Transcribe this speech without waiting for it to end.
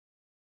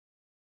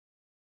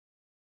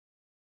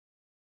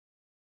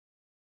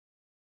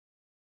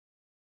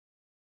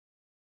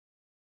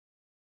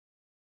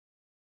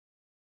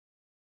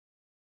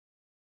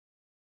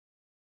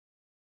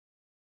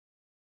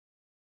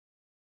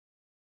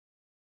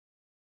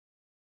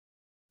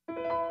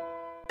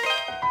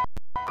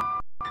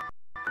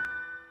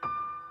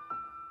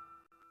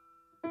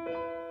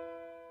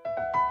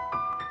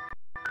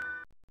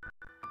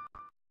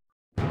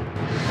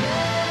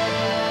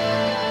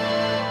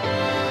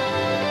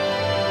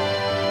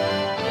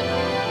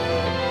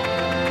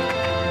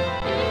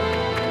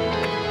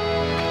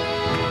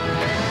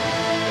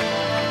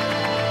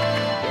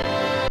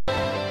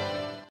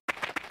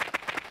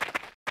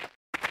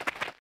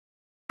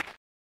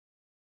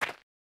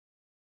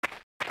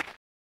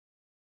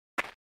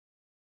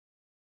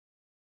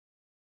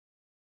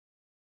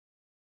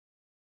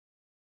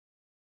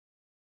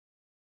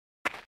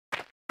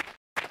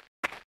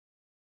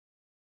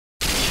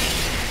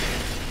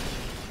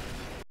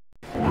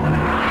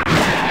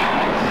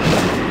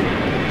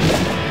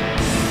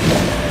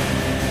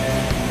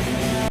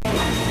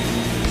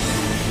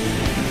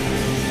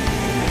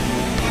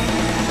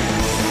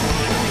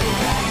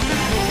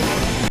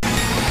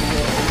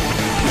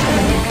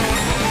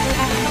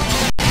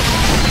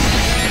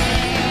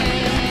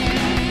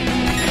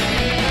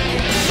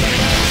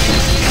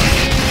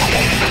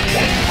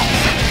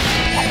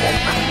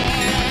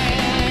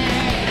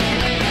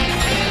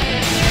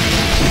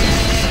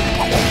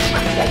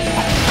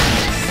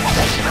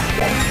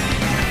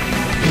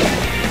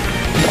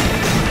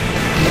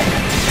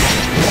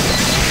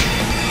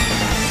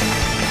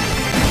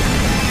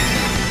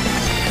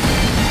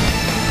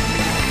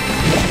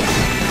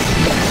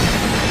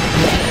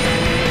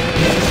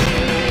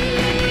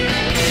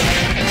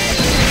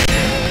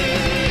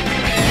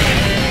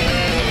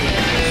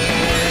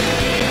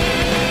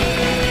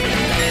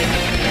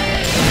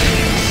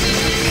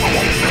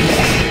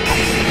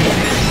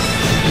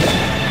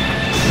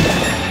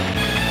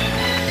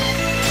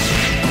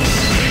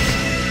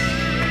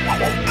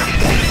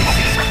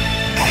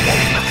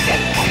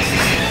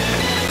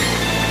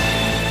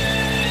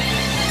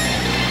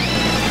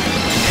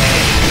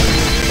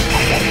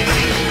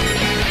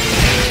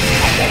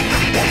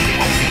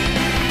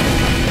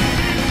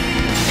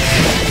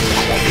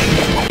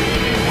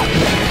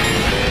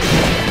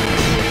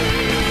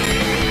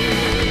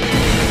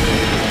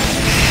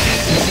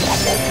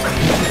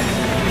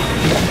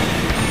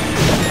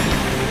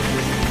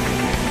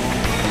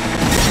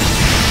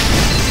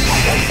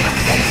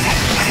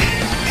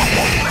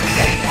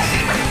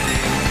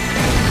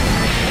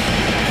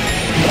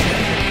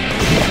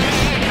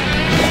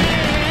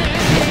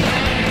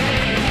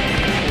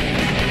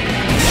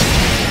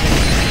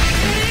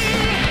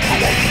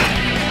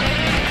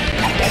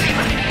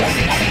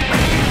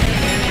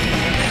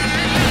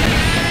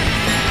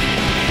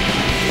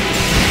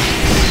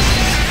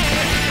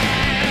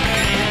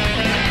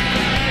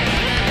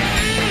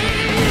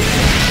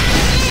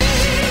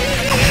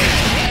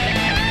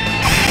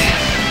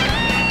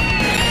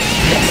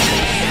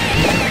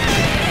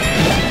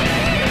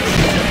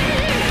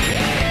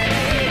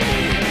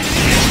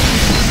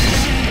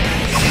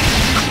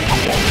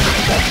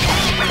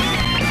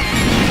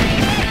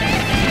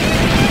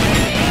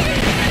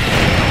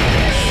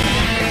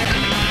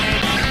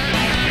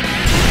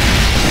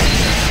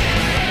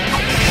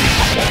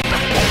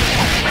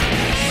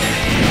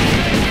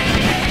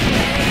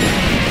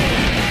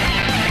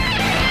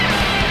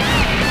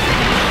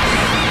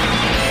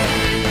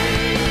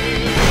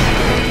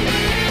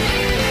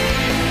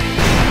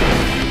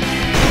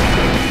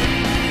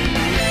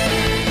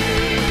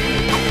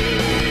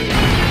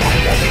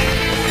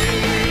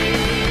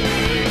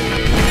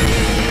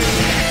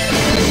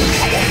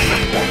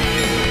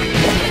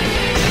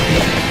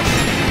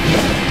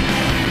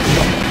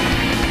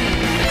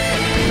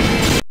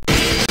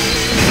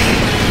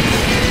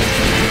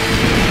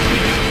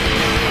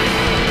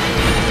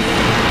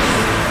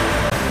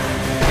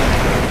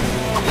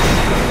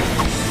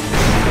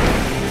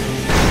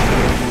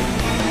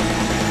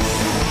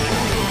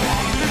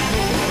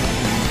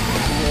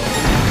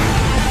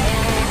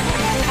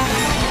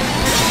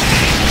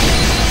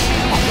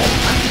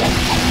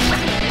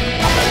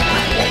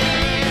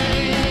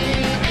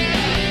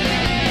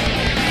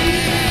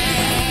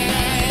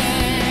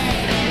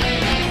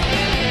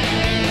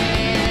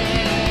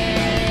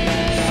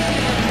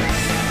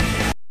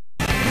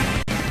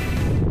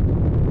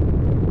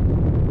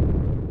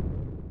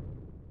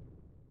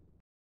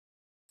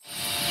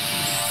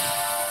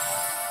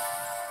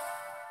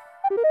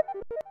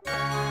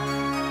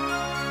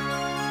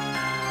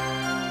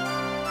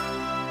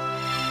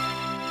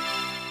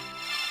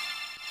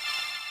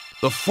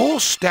The four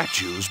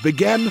statues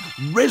began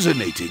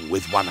resonating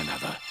with one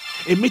another,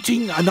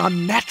 emitting an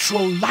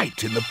unnatural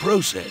light in the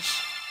process.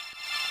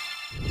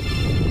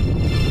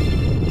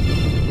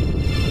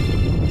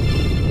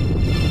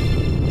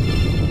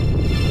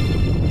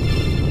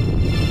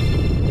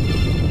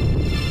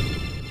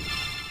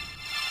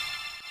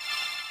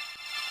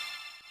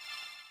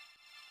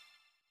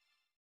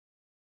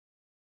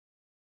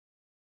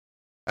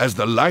 As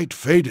the light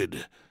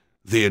faded,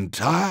 the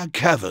entire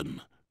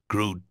cavern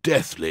grew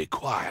deathly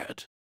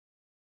quiet.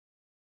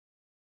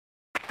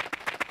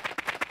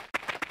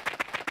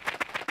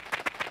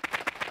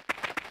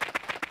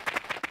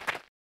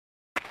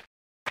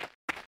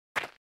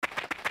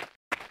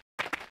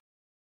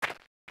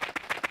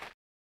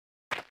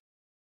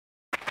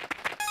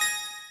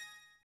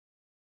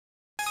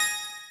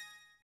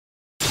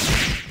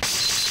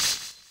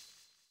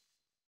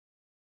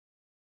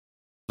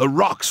 The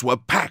rocks were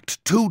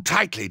packed too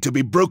tightly to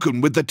be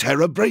broken with the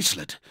terror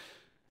bracelet.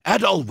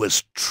 Adol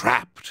was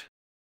trapped.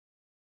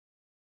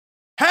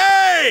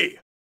 Hey!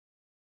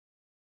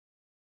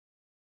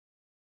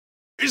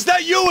 Is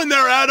that you in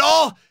there,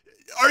 Adol?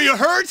 Are you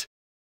hurt?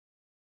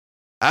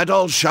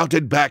 Adol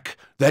shouted back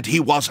that he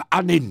was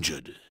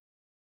uninjured.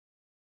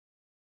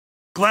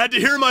 Glad to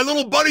hear my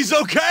little buddy's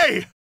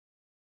okay!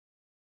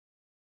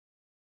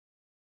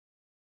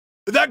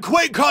 That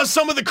quake caused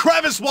some of the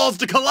crevice walls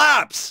to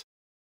collapse!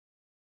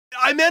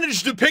 I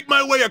managed to pick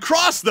my way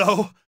across,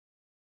 though!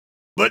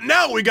 But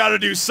now we gotta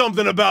do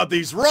something about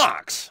these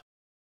rocks!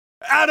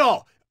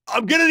 Adol,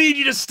 I'm gonna need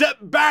you to step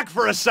back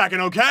for a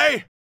second,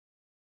 okay?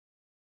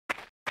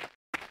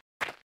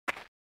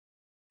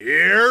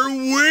 Here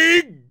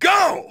we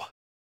go!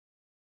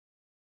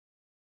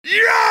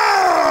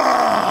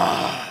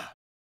 Yeah!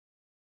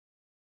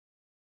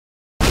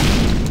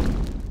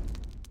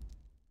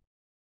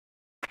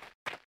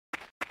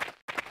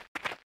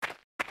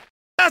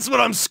 That's what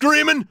I'm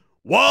screaming!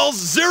 Walls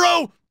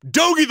 0,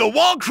 Dogi the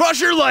Wall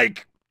Crusher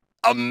like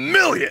a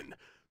million!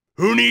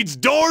 Who needs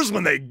doors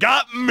when they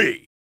got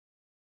me?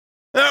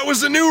 That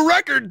was a new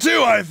record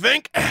too, I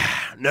think.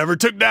 Never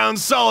took down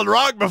solid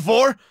rock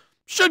before.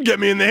 Should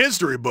get me in the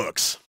history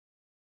books.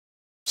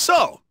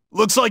 So,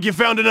 looks like you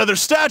found another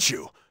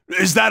statue.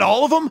 Is that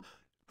all of them?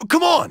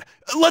 Come on,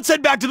 let's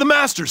head back to the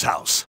Master's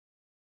house.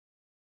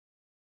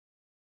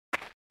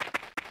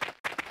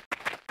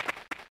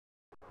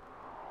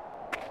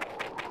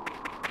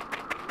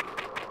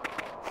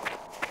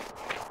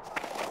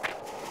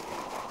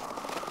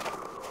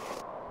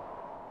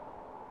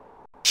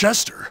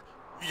 Chester,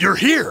 you're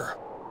here.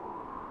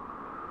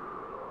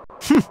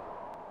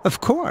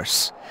 Of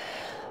course.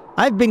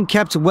 I've been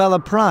kept well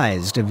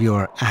apprised of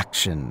your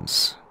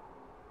actions.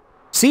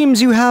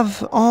 Seems you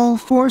have all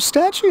 4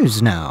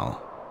 statues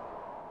now.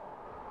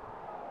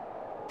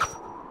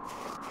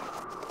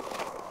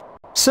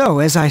 So,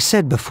 as I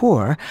said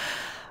before,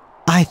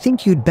 I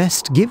think you'd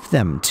best give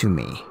them to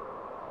me.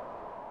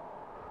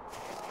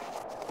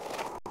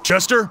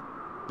 Chester,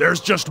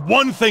 there's just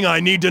one thing I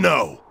need to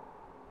know.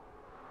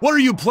 What are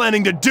you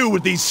planning to do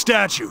with these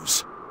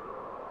statues?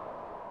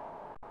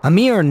 A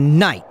mere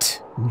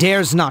knight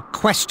dares not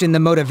question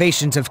the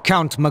motivations of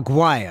Count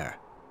Maguire.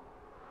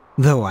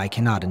 Though I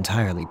cannot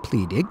entirely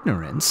plead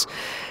ignorance,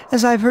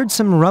 as I've heard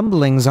some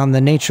rumblings on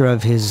the nature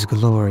of his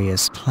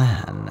glorious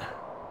plan.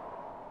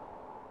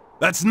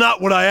 That's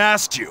not what I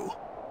asked you.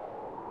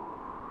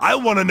 I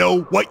want to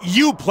know what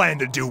you plan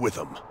to do with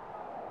them.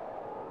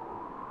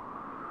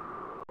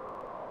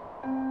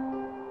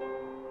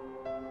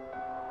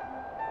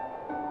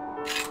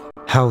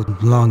 How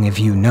long have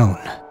you known?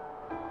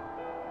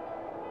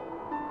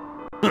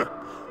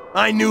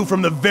 I knew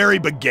from the very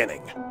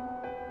beginning.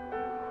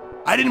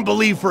 I didn't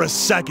believe for a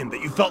second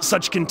that you felt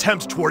such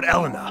contempt toward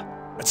Elena.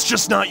 It's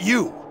just not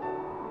you.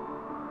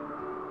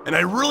 And I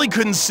really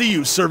couldn't see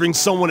you serving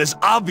someone as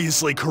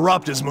obviously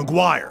corrupt as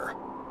Maguire.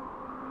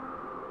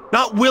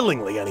 Not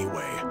willingly,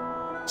 anyway.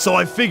 So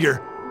I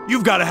figure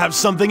you've got to have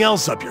something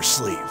else up your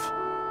sleeve.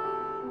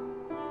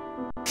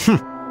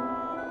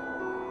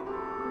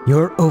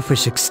 Your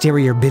oafish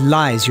exterior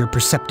belies your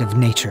perceptive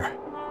nature.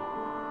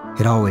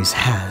 It always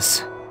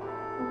has.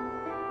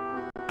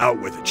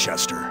 Out with it,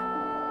 Chester.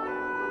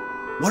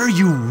 What are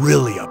you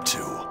really up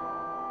to?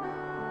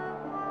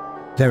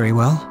 Very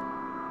well.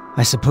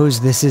 I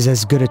suppose this is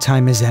as good a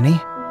time as any.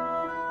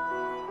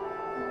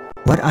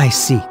 What I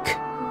seek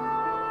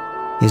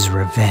is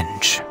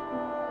revenge.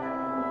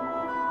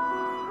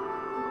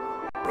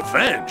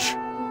 Revenge?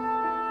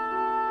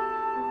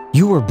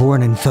 You were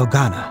born in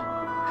Felghana,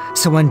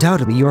 so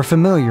undoubtedly you're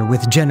familiar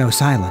with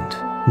Genos Island,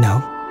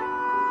 no?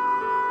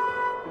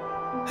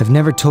 I've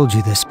never told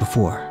you this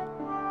before,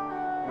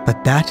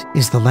 but that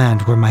is the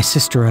land where my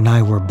sister and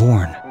I were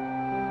born.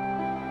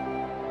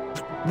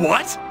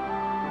 What?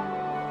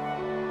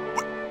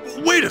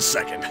 Wait a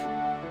second.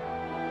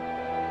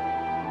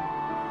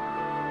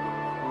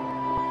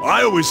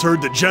 I always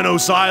heard that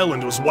Genos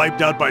Island was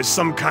wiped out by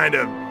some kind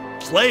of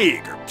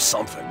plague or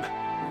something.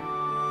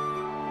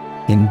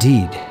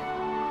 Indeed.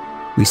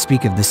 We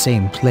speak of the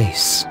same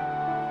place.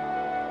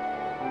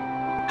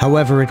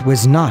 However, it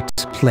was not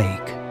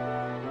plague,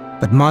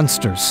 but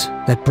monsters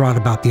that brought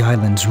about the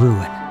island's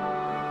ruin.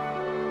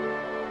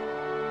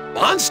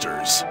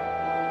 Monsters?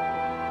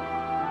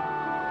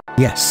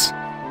 Yes.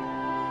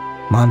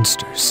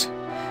 Monsters,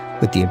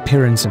 with the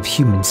appearance of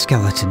human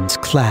skeletons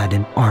clad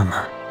in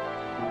armor.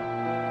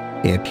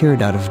 They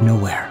appeared out of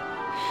nowhere,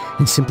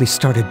 and simply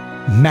started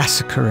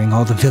massacring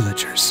all the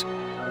villagers.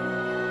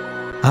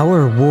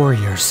 Our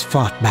warriors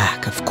fought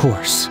back, of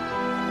course,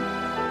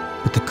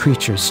 but the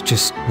creatures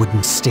just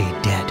wouldn't stay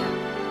dead.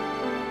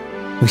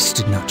 We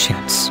stood no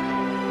chance.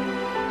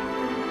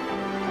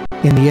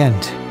 In the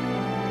end,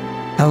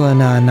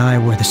 Elena and I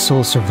were the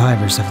sole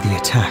survivors of the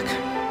attack.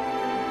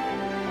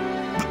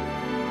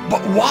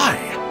 But why?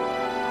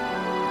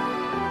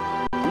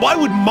 Why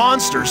would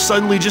monsters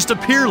suddenly just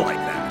appear like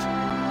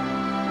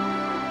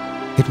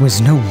that? It was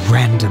no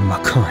random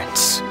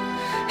occurrence.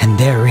 And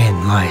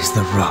therein lies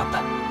the rub.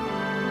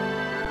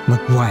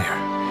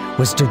 McGuire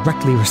was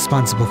directly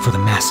responsible for the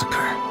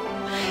massacre.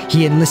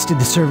 He enlisted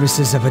the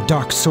services of a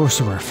dark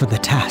sorcerer for the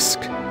task.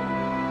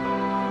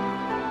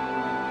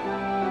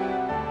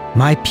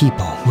 My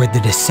people were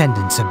the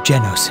descendants of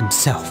Genos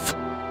himself.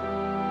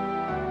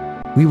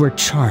 We were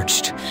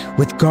charged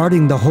with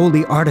guarding the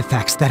holy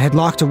artifacts that had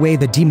locked away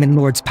the Demon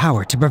Lord's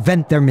power to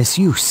prevent their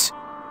misuse.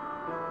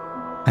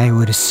 I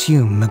would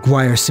assume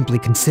McGuire simply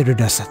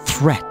considered us a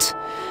threat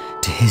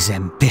to his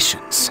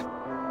ambitions.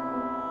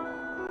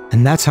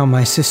 And that's how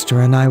my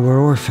sister and I were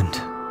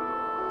orphaned,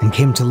 and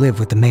came to live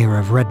with the mayor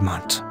of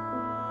Redmont.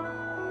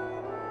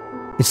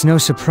 It's no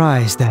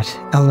surprise that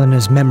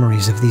Elena's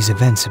memories of these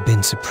events have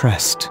been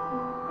suppressed,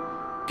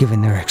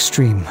 given their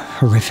extreme,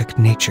 horrific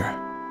nature.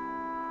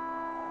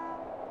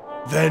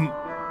 Then,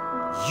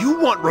 you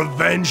want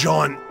revenge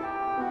on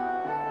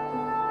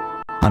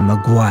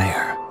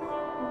McGuire.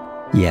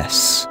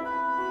 Yes.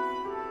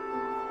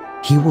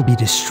 He will be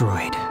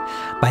destroyed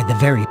by the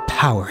very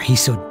power he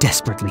so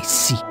desperately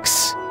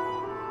seeks.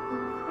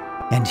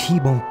 And he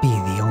won't be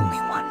the only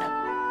one.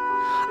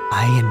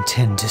 I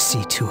intend to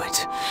see to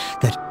it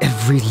that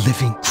every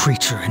living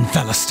creature in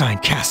Felghana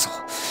Castle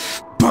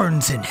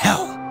burns in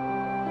hell.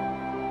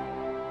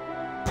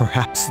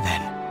 Perhaps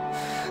then,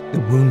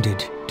 the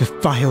wounded,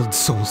 defiled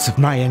souls of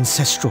my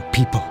ancestral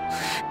people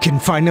can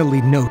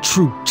finally know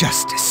true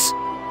justice.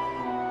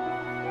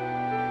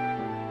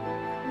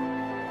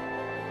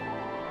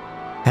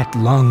 At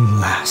long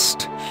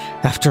last,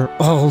 after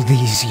all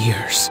these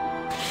years,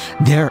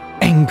 their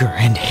anger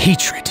and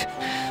hatred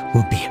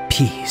will be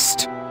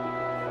appeased.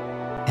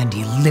 And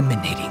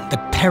eliminating the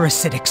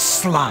parasitic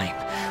slime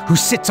who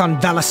sits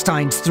on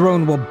Valestein's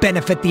throne will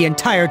benefit the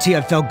entirety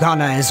of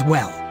Felghana as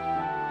well.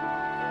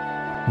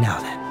 Now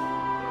then,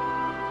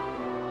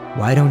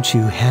 why don't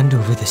you hand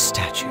over the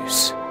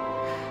statues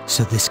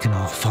so this can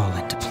all fall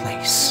into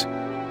place?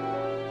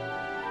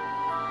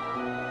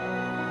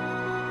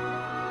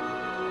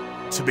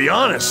 To be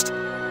honest,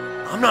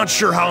 I'm not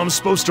sure how I'm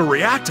supposed to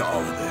react to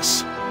all of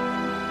this.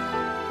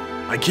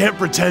 I can't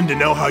pretend to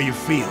know how you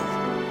feel.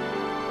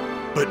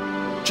 But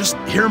just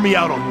hear me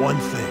out on one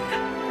thing.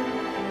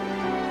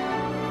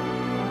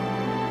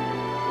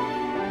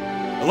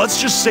 Let's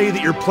just say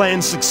that your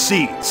plan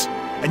succeeds,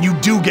 and you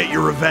do get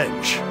your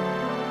revenge.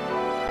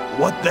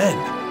 What then?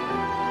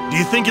 Do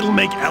you think it'll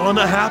make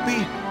Elena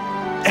happy?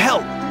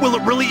 Hell, will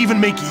it really even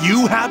make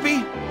you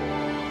happy?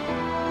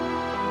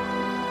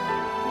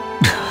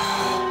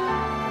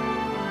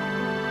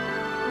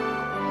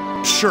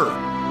 Sure,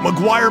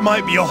 McGuire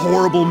might be a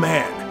horrible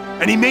man,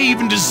 and he may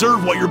even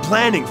deserve what you're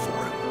planning for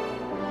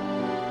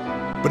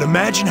him. But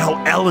imagine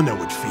how Elena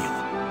would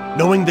feel,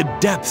 knowing the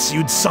depths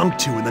you'd sunk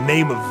to in the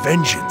name of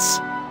vengeance.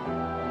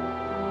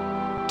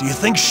 Do you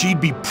think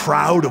she'd be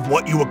proud of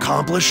what you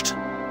accomplished?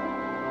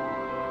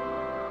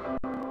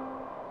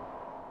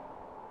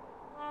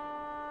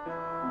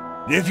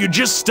 If you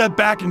just step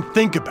back and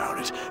think about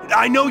it,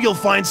 I know you'll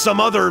find some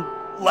other,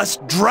 less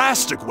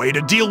drastic way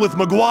to deal with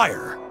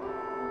McGuire.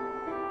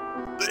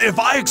 If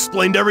I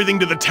explained everything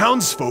to the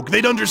townsfolk,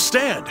 they'd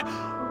understand.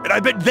 And I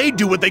bet they'd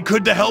do what they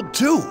could to help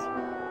too.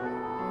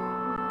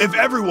 If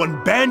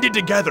everyone banded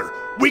together,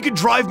 we could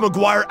drive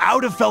McGuire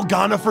out of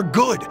Felghana for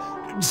good.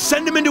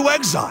 Send him into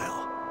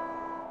exile.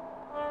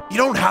 You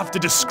don't have to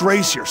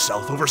disgrace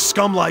yourself over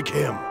scum like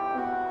him.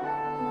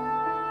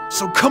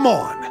 So come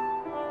on.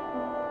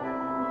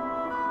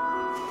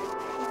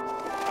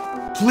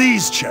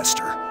 Please,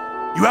 Chester.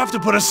 You have to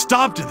put a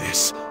stop to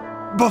this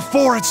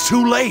before it's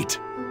too late.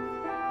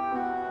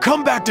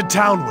 Come back to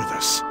town with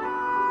us.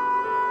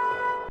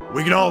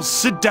 We can all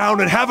sit down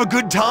and have a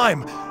good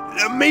time.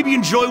 Maybe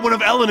enjoy one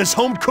of Elena's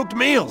home-cooked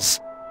meals.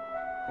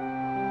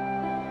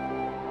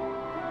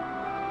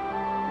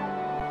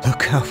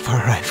 Look how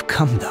far I've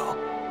come, though.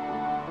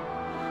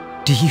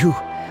 Do you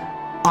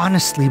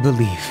honestly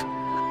believe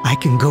I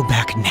can go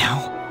back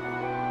now?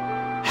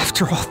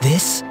 After all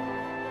this?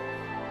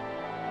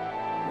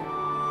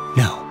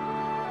 No.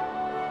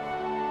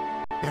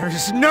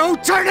 There's no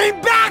turning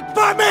back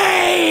for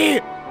me!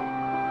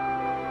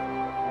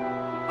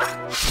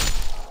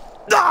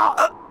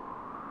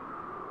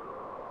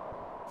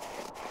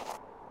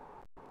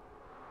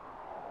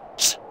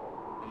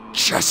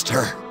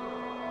 Chester.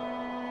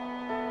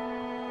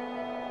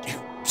 You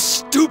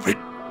stupid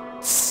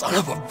son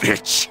of a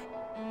bitch.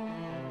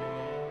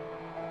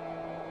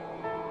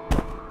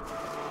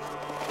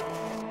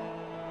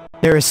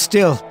 There is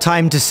still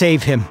time to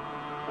save him.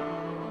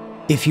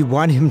 If you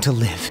want him to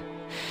live,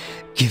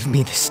 give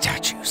me the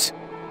statues.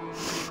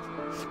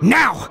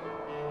 Now!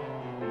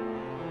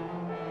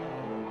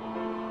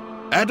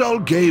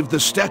 Adol gave the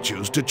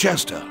statues to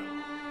Chester.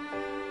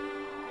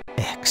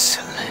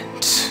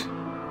 Excellent.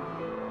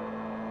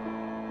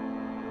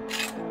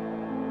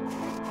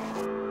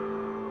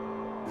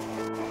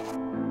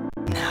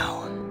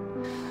 Now,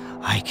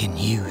 I can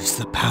use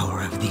the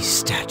power of these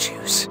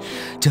statues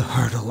to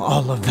hurtle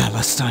all of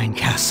Felghana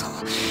Castle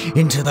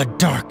into the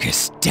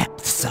darkest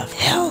depths of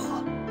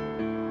hell.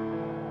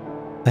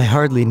 I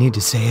hardly need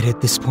to say it at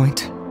this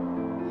point.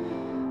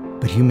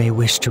 but you may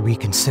wish to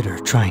reconsider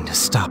trying to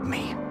stop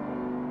me.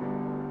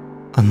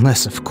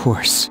 Unless, of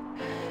course,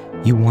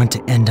 you want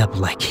to end up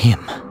like him.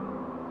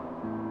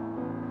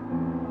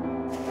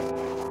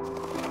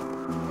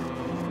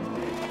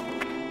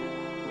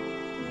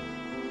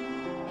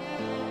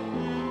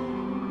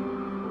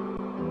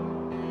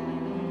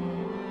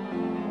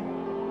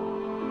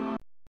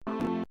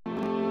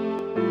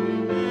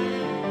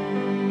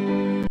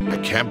 I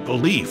can't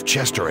believe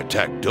Chester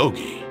attacked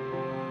Dogi.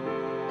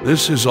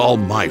 This is all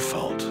my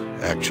fault,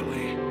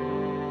 actually.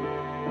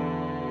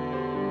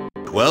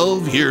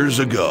 12 years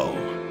ago,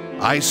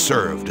 I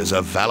served as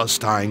a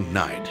Valestine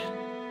Knight.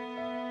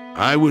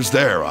 I was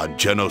there on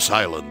Genos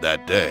Island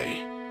that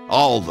day.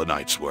 All the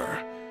knights were.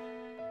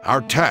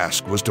 Our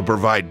task was to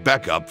provide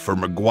backup for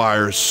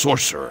Maguire's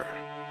sorcerer.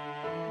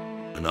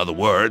 In other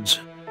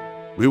words,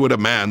 we would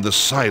man the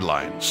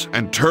sidelines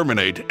and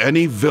terminate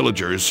any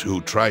villagers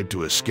who tried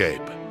to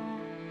escape.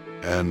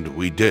 And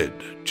we did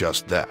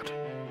just that.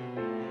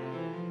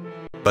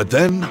 But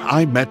then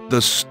I met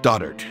the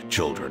Stoddart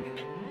children.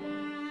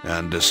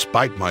 And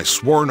despite my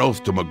sworn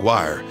oath to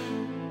Maguire,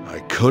 I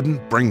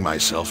couldn't bring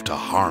myself to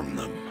harm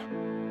them.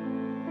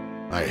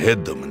 I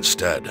hid them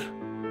instead,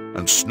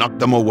 and snuck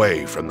them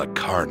away from the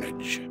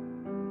carnage.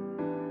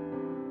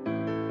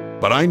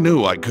 But I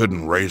knew I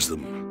couldn't raise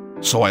them,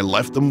 so I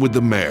left them with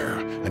the mare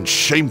and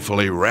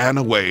shamefully ran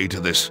away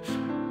to this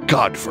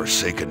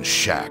godforsaken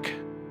shack.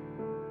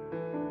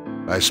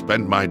 I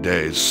spent my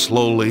days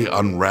slowly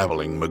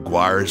unraveling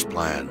Maguire's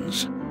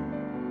plans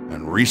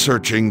and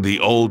researching the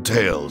old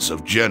tales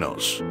of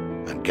Genos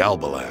and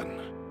Galbalan.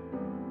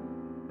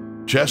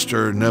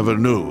 Chester never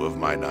knew of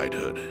my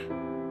knighthood,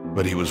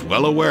 but he was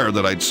well aware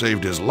that I'd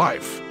saved his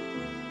life,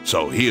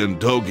 so he and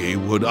Dogi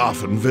would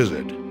often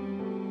visit.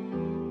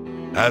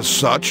 As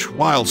such,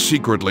 while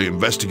secretly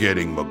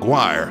investigating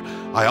Maguire,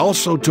 I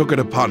also took it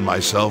upon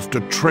myself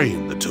to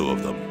train the two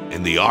of them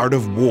in the art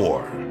of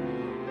war.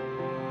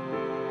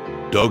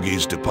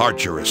 Dogi's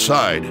departure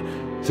aside,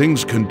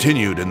 things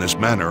continued in this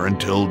manner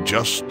until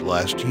just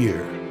last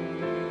year.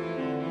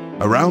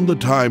 Around the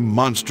time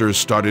monsters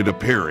started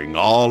appearing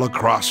all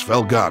across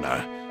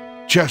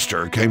Felghana,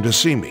 Chester came to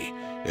see me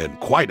in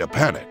quite a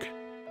panic.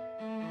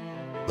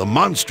 The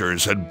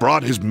monsters had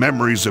brought his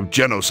memories of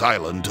Genos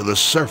Island to the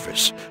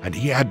surface, and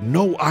he had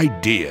no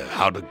idea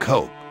how to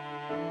cope.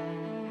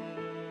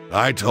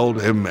 I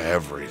told him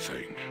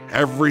everything,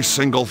 every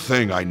single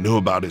thing I knew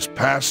about his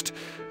past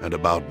and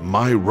about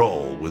my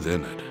role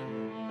within it.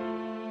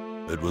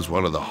 It was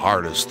one of the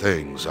hardest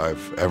things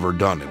I've ever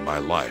done in my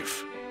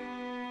life.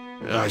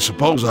 I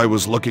suppose I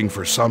was looking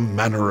for some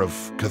manner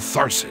of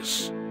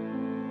catharsis.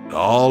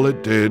 All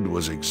it did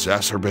was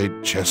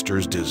exacerbate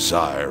Chester's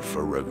desire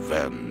for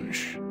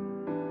revenge.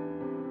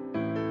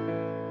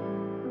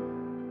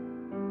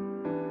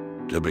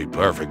 To be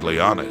perfectly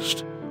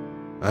honest,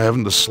 I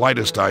haven't the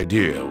slightest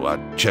idea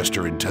what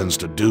Chester intends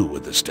to do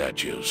with the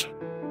statues.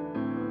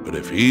 But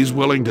if he's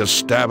willing to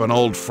stab an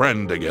old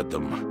friend to get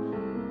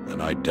them, then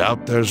I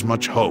doubt there's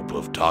much hope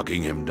of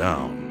talking him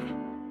down.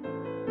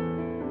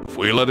 If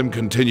we let him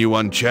continue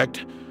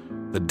unchecked,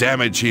 the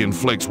damage he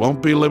inflicts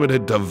won't be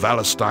limited to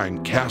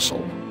Valestine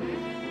Castle,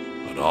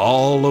 but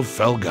all of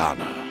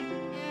Felghana.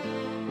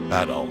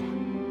 Battle,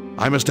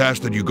 I must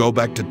ask that you go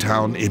back to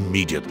town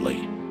immediately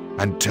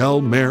and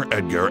tell Mayor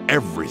Edgar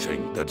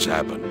everything that's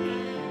happened.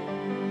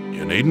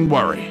 You needn't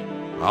worry.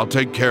 I'll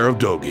take care of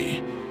Dogi,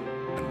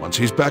 and once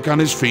he's back on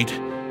his feet,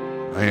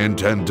 I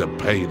intend to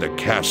pay the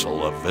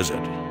castle a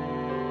visit.